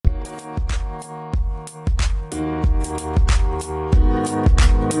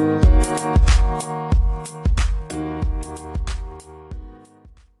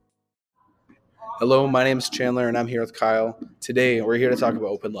Hello, my name is Chandler, and I'm here with Kyle. Today, we're here to talk about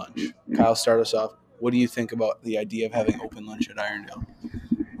open lunch. Kyle, start us off. What do you think about the idea of having open lunch at Irondale?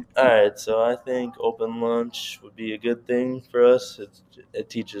 All right, so I think open lunch would be a good thing for us. It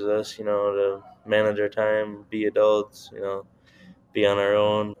teaches us, to manage our time, be adults, be on our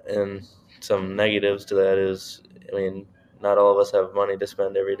own. And some negatives to that is, not all of us have money to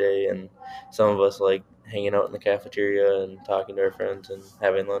spend every day, and some of us like hanging out in the cafeteria and talking to our friends and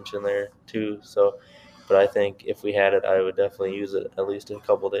having lunch in there too. So, but I think if we had it, I would definitely use it at least a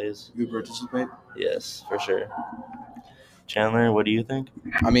couple days. You participate? Yes, for sure. Chandler, what do you think?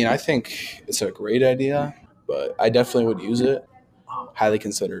 I think it's a great idea, but I definitely would use it. Highly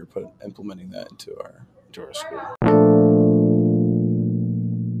consider implementing that into our school.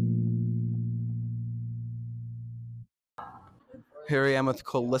 Here I am with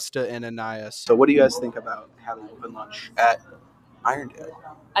Callista and Anais. So what do you guys think about having open lunch at Irondale?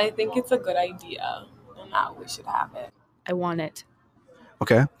 I think it's a good idea and that we should have it. I want it.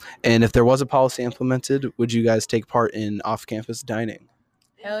 Okay. And if there was a policy implemented, would you guys take part in off-campus dining?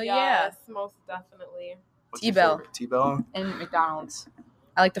 Hell yeah. Yes, most definitely. What's your T-Bell. favorite? T-Bell? And McDonald's.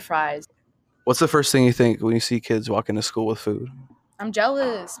 I like the fries. What's the first thing you think when you see kids walk into school with food? I'm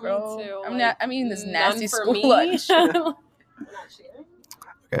jealous, bro. Me too. I'm eating this nasty none for school me. lunch. I'm not sharing.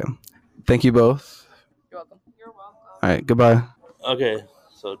 Okay. Thank you both. You're welcome. You're welcome. All right. Goodbye. Okay,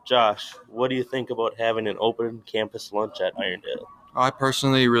 so Josh, what do you think about having an open campus lunch at Irondale? I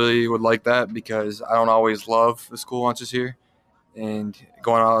personally really would like that because I don't always love the school lunches here, and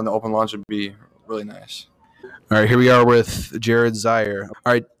going out on the open lunch would be really nice. All right. Here we are with Jared Zier.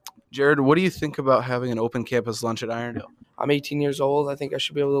 All right. Jared, what do you think about having an open campus lunch at Irondale? I'm 18 years old. I think I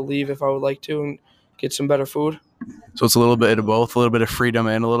should be able to leave if I would like to and get some better food. So it's a little bit of both, a little bit of freedom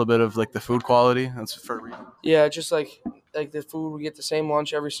and a little bit of like the food quality. That's for a reason. Yeah, just like the food, we get the same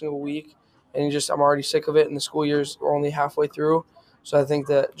lunch every single week, and I'm already sick of it. And the school year's only halfway through, so I think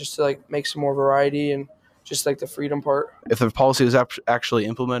that just to make some more variety and just the freedom part. If the policy was actually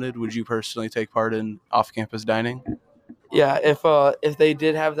implemented, would you personally take part in off-campus dining? Yeah, if they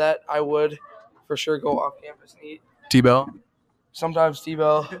did have that, I would for sure go off campus and eat. T-Bell? Sometimes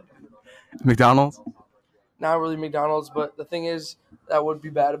T-Bell. McDonald's? Not really McDonald's, but the thing is that would be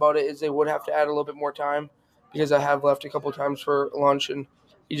bad about it is they would have to add a little bit more time because I have left a couple times for lunch and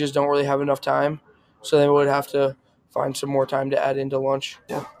you just don't really have enough time. So they would have to find some more time to add into lunch.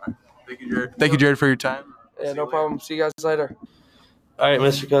 Yeah. Thank you, Jared. Thank you, Jared, for your time. Yeah, no problem. See you guys later. All right,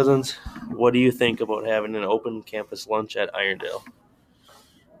 Mr. Cousins, what do you think about having an open campus lunch at Irondale?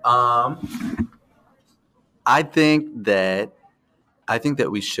 I think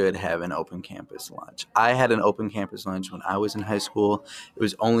that we should have an open campus lunch. I had an open campus lunch when I was in high school. It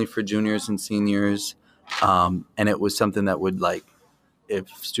was only for juniors and seniors, and it was something that would if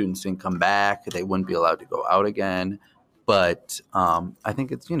students didn't come back, they wouldn't be allowed to go out again. But I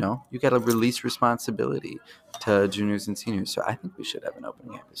think it's, you got to release responsibility to juniors and seniors. So I think we should have an open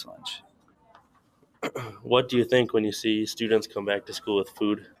campus lunch. What do you think when you see students come back to school with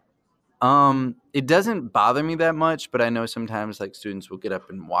food? It doesn't bother me that much, but I know sometimes students will get up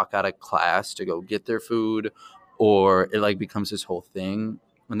and walk out of class to go get their food, or it becomes this whole thing.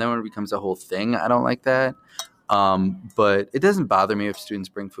 And then when it becomes a whole thing, I don't like that. But it doesn't bother me if students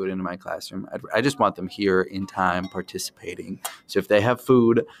bring food into my classroom. I just want them here in time participating. So if they have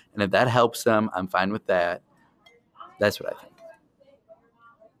food and if that helps them, I'm fine with that. That's what I think.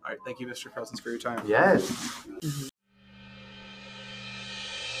 All right. Thank you, Mr. Cousins, for your time. Yes.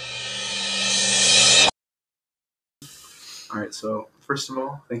 All right. So first of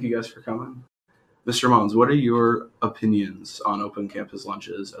all, thank you guys for coming. Mr. Mons, what are your opinions on open campus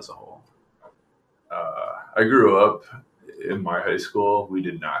lunches as a whole? I grew up in my high school. We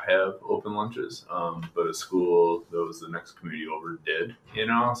did not have open lunches, but a school that was the next community over did, So,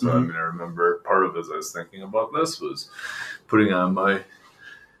 Mm-hmm. I remember part of as I was thinking about this was putting on my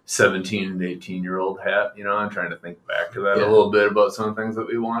 17 and 18-year-old hat, and trying to think back to that a little bit about some things that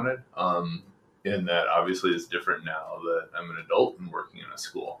we wanted. And that obviously is different now that I'm an adult and working in a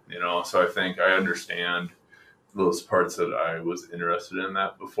school, So I think I understand those parts that I was interested in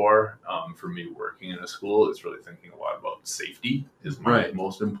that before. For me, working in a school, it's really thinking a lot about safety is my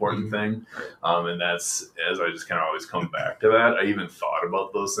most important thing. And that's, as I just kind of always come back to that, I even thought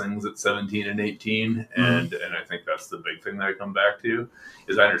about those things at 17 and 18. And I think that's the big thing that I come back to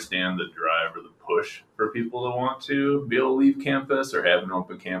is I understand the drive or the push for people to want to be able to leave campus or have an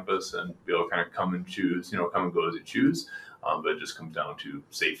open campus and be able to kind of come and choose, come and go as you choose. But it just comes down to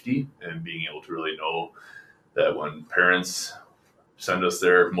safety and being able to really know that when parents send us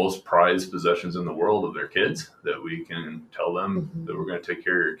their most prized possessions in the world of their kids, that we can tell them that we're going to take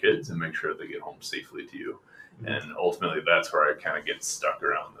care of your kids and make sure that they get home safely to you. And ultimately, that's where I kind of get stuck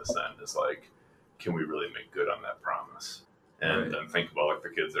around this end, is like, can we really make good on that promise? And then think about like the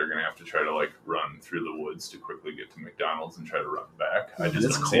kids that are going to have to try to like run through the woods to quickly get to McDonald's and try to run back. I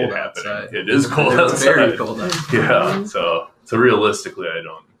just don't see it happening. Outside. It is cold It's outside. very cold outside. Yeah. So realistically, I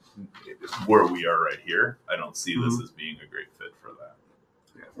don't, where we are right here, I don't see this as being a great fit for that.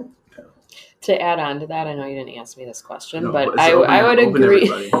 To add on to that, I know you didn't ask me this question, No, but it's I would open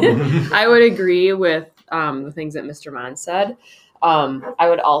agree. everybody. I would agree with the things that Mr. Mon said. I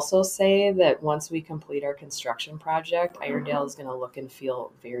would also say that once we complete our construction project, Irondale is going to look and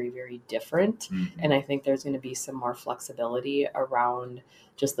feel very, very different. And I think there's going to be some more flexibility around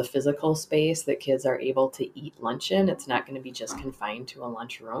just the physical space that kids are able to eat lunch in. It's not going to be just confined to a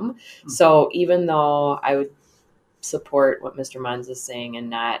lunchroom. So even though I would support what Mr. Munz is saying and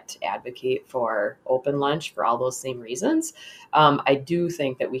not advocate for open lunch for all those same reasons, I do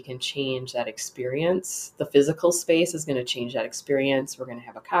think that we can change that experience. The physical space is going to change that experience. We're going to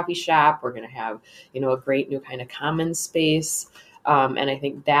have a coffee shop. We're going to have, a great new kind of common space. And I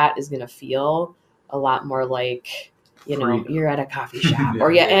think that is going to feel a lot more like, Freedom. you're at a coffee shop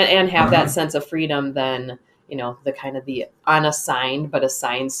or and have that sense of freedom than, the kind of the unassigned but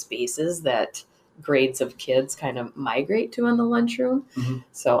assigned spaces that grades of kids kind of migrate to in the lunchroom.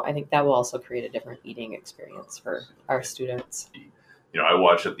 So I think that will also create a different eating experience for our students. I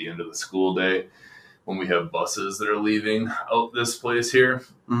watch at the end of the school day when we have buses that are leaving out this place here.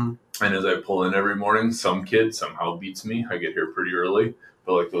 And as I pull in every morning, some kid somehow beats me. I get here pretty early.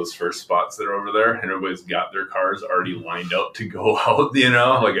 But like those first spots that are over there, and everybody's got their cars already lined up to go out,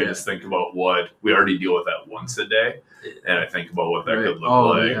 I just think about what we already deal with that once a day. And I think about what that could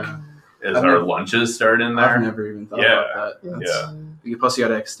look like. As our lunches start in there. I've never even thought about that. Plus, you got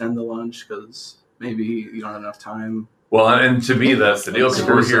to extend the lunch because maybe you don't have enough time. Well, and to me, that's the deal, because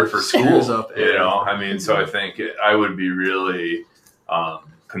we're here for school. So I think I would be really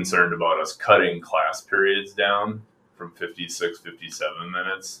concerned about us cutting class periods down from 56, 57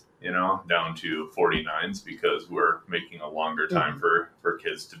 minutes, down to 49s, because we're making a longer time for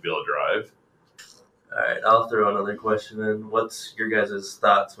kids to be able to drive. All right, I'll throw another question in. What's your guys'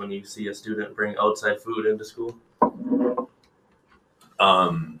 thoughts when you see a student bring outside food into school?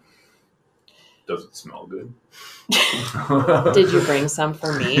 Does it smell good? Did you bring some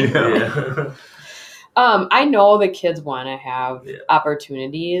for me? Yeah. I know the kids want to have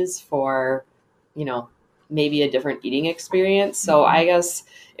opportunities for, maybe a different eating experience. So I guess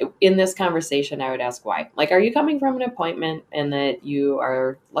in this conversation, I would ask why. Like, are you coming from an appointment and that you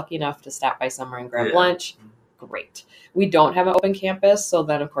are lucky enough to stop by somewhere and grab lunch? Great. We don't have an open campus. So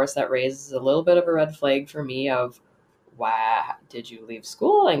then, of course, that raises a little bit of a red flag for me of, why did you leave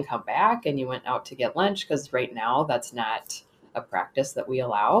school and come back and you went out to get lunch? Because right now, that's not a practice that we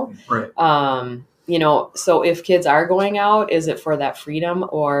allow. Right. So if kids are going out, is it for that freedom,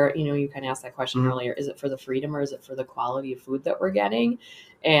 or, you kind of asked that question earlier, is it for the freedom or is it for the quality of food that we're getting?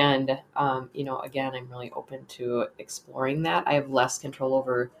 And, again, I'm really open to exploring that. I have less control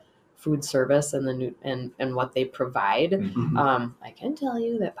over food service and and what they provide. I can tell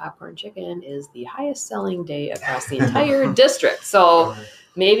you that popcorn chicken is the highest selling day across the entire district. So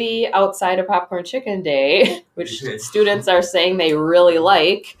maybe outside of popcorn chicken day, which students are saying they really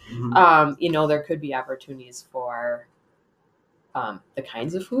like, there could be opportunities for the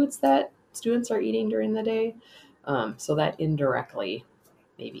kinds of foods that students are eating during the day. So that indirectly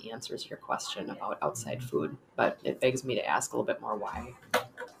maybe answers your question about outside food, but it begs me to ask a little bit more why.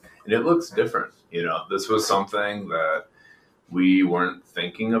 And it looks different. This was something that we weren't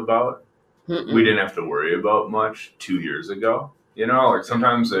thinking about. We didn't have to worry about much 2 years ago. Like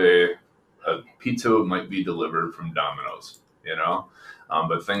sometimes a pizza might be delivered from Domino's,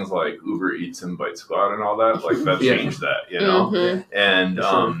 but things like Uber Eats and Bite Squad and all that, like that changed that, And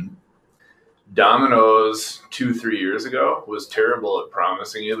Domino's 2-3 years ago was terrible at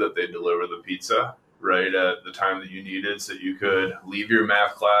promising you that they deliver the pizza right at the time that you needed, so you could leave your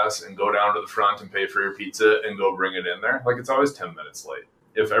math class and go down to the front and pay for your pizza and go bring it in there. Like, it's always 10 minutes late.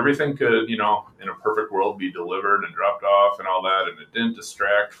 If everything could, in a perfect world, be delivered and dropped off and all that, and it didn't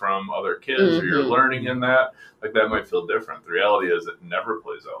distract from other kids or your learning in that, like, that might feel different. The reality is it never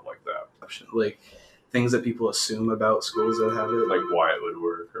plays out like that. Like, things that people assume about schools that have it. Like why it would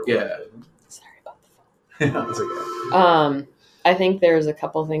work. Or Sorry about the phone. It's okay. I think there's a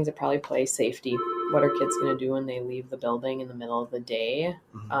couple things that probably play safety. What are kids going to do when they leave the building in the middle of the day?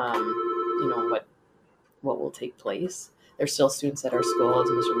 What will take place? there's still students at our school. As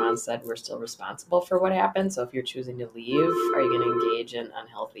Mr. Mon said, we're still responsible for what happened. So if you're choosing to leave, are you going to engage in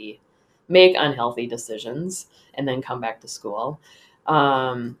make unhealthy decisions and then come back to school?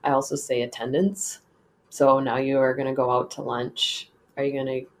 I also say attendance. So now you are going to go out to lunch. Are you going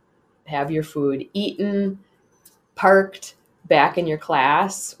to have your food eaten, parked, back in your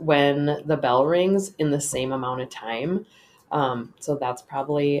class when the bell rings in the same amount of time? So that's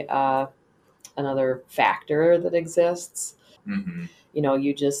probably another factor that exists. Mm-hmm.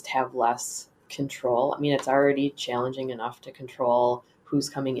 You just have less control. I mean, it's already challenging enough to control who's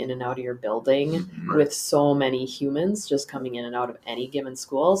coming in and out of your building with so many humans just coming in and out of any given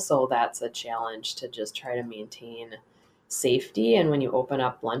school. So that's a challenge to just try to maintain safety. And when you open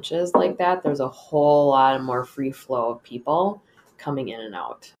up lunches like that, there's a whole lot more free flow of people coming in and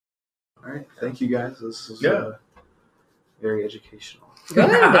out. All right. Thank you, guys. This was very educational.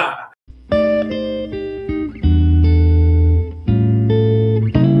 Good.